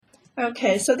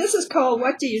Okay, so this is called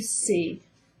What Do You See?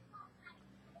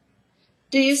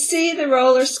 Do you see the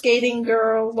roller skating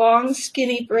girl, long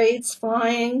skinny braids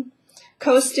flying,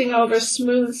 coasting over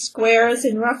smooth squares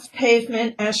and rough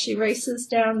pavement as she races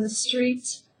down the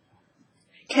street?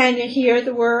 Can you hear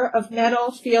the whir of metal,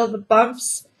 feel the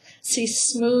bumps, see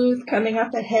smooth coming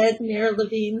up ahead near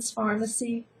Levine's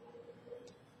pharmacy?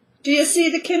 Do you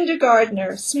see the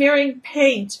kindergartner smearing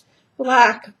paint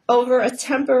black over a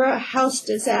tempera house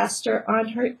disaster on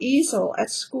her easel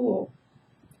at school?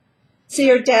 See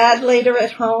her dad later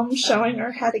at home showing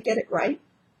her how to get it right?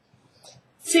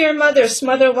 See her mother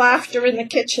smother laughter in the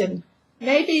kitchen.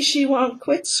 Maybe she won't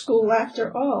quit school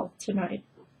after all tonight.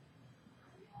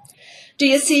 Do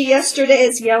you see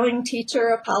yesterday's yelling teacher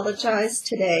apologize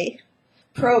today,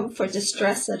 probe for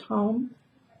distress at home?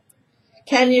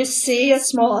 Can you see a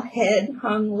small head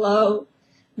hung low,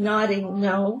 nodding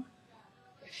no?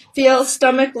 Feel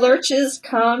stomach lurches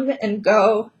come and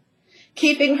go,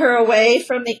 keeping her away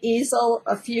from the easel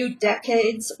a few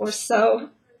decades or so,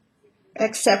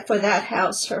 except for that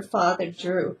house her father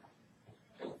drew.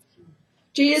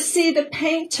 Do you see the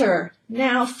painter,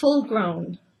 now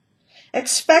full-grown?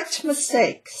 Expect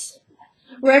mistakes,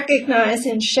 recognize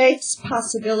in shapes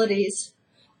possibilities,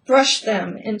 brush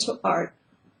them into art.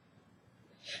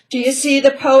 Do you see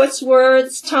the poet's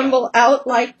words tumble out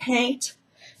like paint,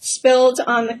 spilled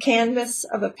on the canvas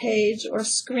of a page or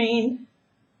screen?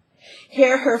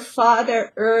 Hear her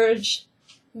father urge,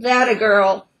 that a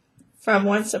girl from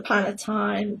once upon a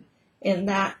time in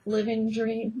that living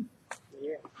dream.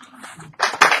 Yeah.